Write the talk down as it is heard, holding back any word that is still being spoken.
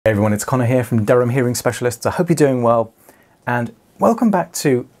Hey everyone, it's Connor here from Durham Hearing Specialists. I hope you're doing well, and welcome back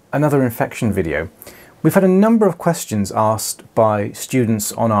to another infection video. We've had a number of questions asked by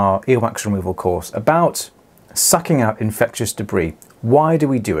students on our earwax removal course about sucking out infectious debris. Why do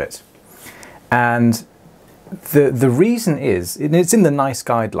we do it? And the reason is, and it's in the NICE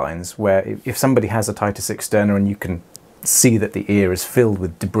guidelines, where if somebody has otitis externa and you can see that the ear is filled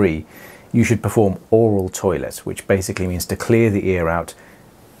with debris, you should perform oral toilet, which basically means to clear the ear out,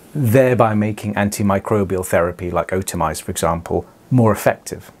 thereby making antimicrobial therapy like Otitis, for example, more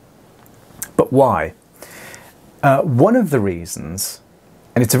effective. But why? One of the reasons,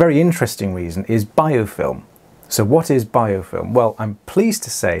 and it's a very interesting reason, is biofilm. So what is biofilm? Well, I'm pleased to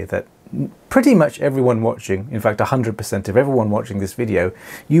say that pretty much everyone watching, in fact 100% of everyone watching this video,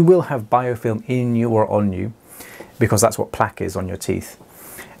 you will have biofilm in you or on you, because that's what plaque is on your teeth.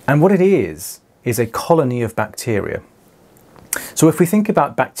 And what it is a colony of bacteria. So if we think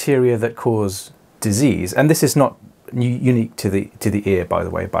about bacteria that cause disease, and this is not unique to the ear, by the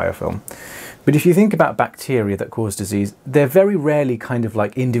way, biofilm, but if you think about bacteria that cause disease, they're very rarely kind of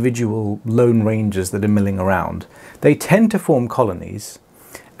like individual lone rangers that are milling around. They tend to form colonies,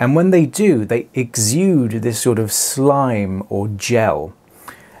 and when they do, they exude this sort of slime or gel,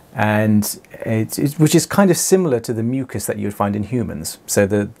 and which is kind of similar to the mucus that you would find in humans. So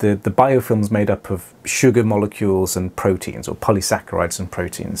the biofilm is made up of sugar molecules and proteins, or polysaccharides and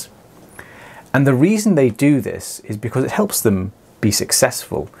proteins. And the reason they do this is because it helps them be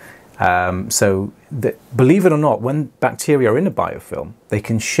successful. So believe it or not, when bacteria are in a biofilm, they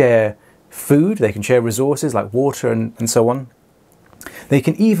can share food, they can share resources like water and so on. They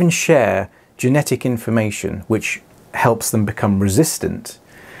can even share genetic information, which helps them become resistant.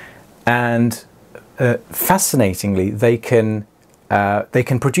 And fascinatingly, they can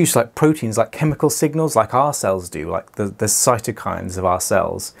produce like proteins, like chemical signals, like our cells do, like the cytokines of our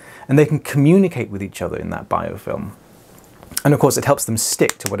cells, and they can communicate with each other in that biofilm. And of course, it helps them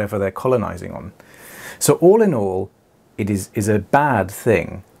stick to whatever they're colonizing on. So all in all, it is a bad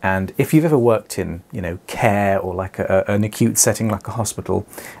thing. And if you've ever worked in, care or like an acute setting like a hospital,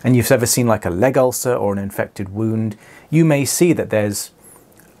 and you've ever seen like a leg ulcer or an infected wound, you may see that there's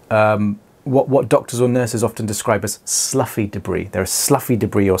what doctors or nurses often describe as sloughy debris. There is sloughy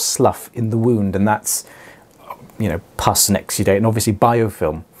debris or slough in the wound, and that's pus and exudate and obviously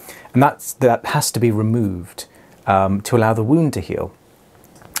biofilm, and that has to be removed to allow the wound to heal.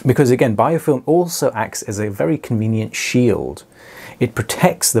 Because again, biofilm also acts as a very convenient shield. It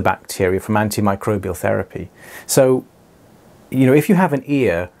protects the bacteria from antimicrobial therapy. So if you have an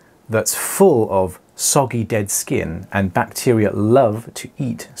ear that's full of soggy dead skin, and bacteria love to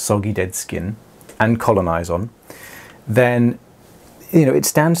eat soggy dead skin and colonize on, then it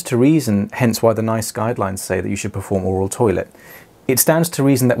stands to reason, hence why the NICE guidelines say that you should perform oral toilet. It stands to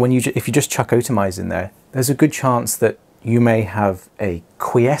reason that if you just chuck Otitis in there, there's a good chance that you may have a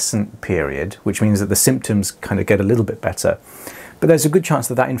quiescent period, which means that the symptoms kind of get a little bit better, but there's a good chance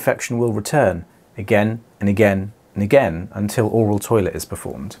that that infection will return again and again and again until oral toilet is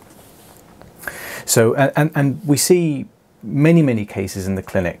performed. So, and we see many cases in the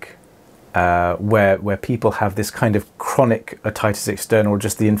clinic where people have this kind of chronic otitis externa, or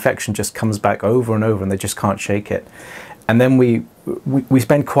just the infection just comes back over and over and they just can't shake it. And then we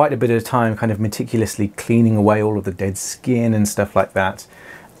spend quite a bit of time kind of meticulously cleaning away all of the dead skin and stuff like that.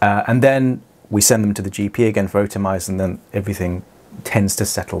 And then we send them to the GP again for Otitis, and then everything tends to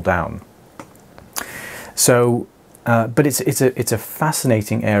settle down. So, but it's a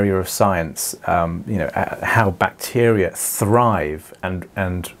fascinating area of science, how bacteria thrive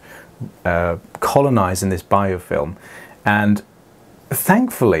and colonize in this biofilm, and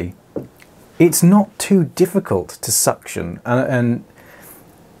thankfully, it's not too difficult to suction. And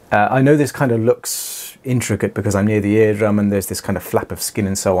I know this kind of looks intricate because I'm near the eardrum and there's this kind of flap of skin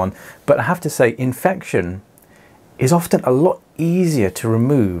and so on, but I have to say, infection is often a lot easier to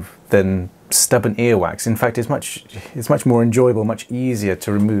remove than stubborn earwax. In fact, it's much more enjoyable, much easier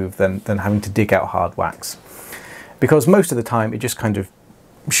to remove than having to dig out hard wax, because most of the time it just kind of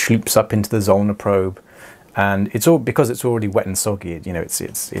schloops up into the Zollner probe, and it's all because it's already wet and soggy.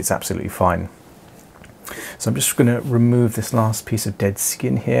 It's absolutely fine. So I'm just going to remove this last piece of dead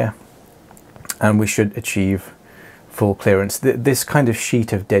skin here, and we should achieve full clearance. This kind of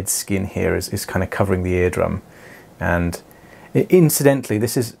sheet of dead skin here is kind of covering the eardrum, and incidentally,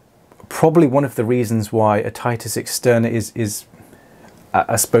 this is probably one of the reasons why otitis externa is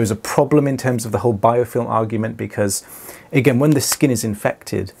I suppose a problem in terms of the whole biofilm argument, because again, when the skin is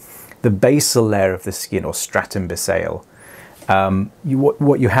infected, the basal layer of the skin, or stratum basale,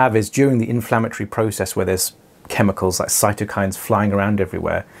 what you have is, during the inflammatory process where there's chemicals like cytokines flying around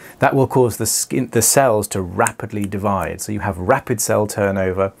everywhere, that will cause the cells to rapidly divide. So you have rapid cell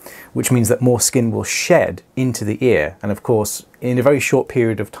turnover, which means that more skin will shed into the ear. And of course, in a very short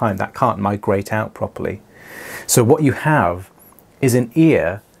period of time, that can't migrate out properly. So what you have is an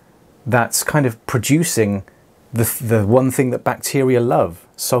ear that's kind of producing the one thing that bacteria love,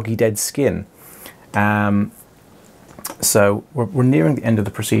 soggy dead skin. So we're nearing the end of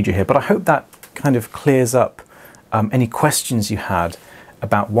the procedure here, but I hope that kind of clears up any questions you had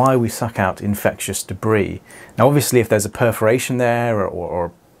about why we suck out infectious debris. Now obviously if there's a perforation there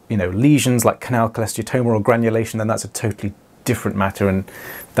or you know, lesions like canal cholesteatoma or granulation, then that's a totally different matter, and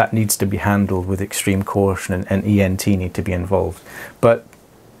that needs to be handled with extreme caution, and ENT need to be involved. But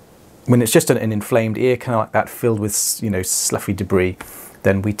when it's just an inflamed ear canal like that filled with, you know, sloughy debris,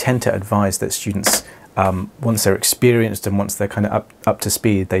 then we tend to advise that students, once they're experienced and once they're kind of up to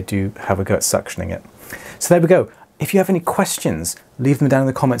speed, they do have a go at suctioning it. So there we go. If you have any questions, leave them down in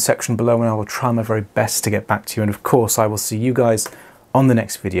the comment section below and I will try my very best to get back to you. And of course, I will see you guys on the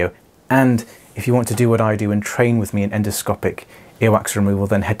next video. And if you want to do what I do and train with me in endoscopic earwax removal,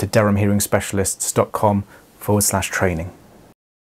 then head to durhamhearingspecialists.com/training.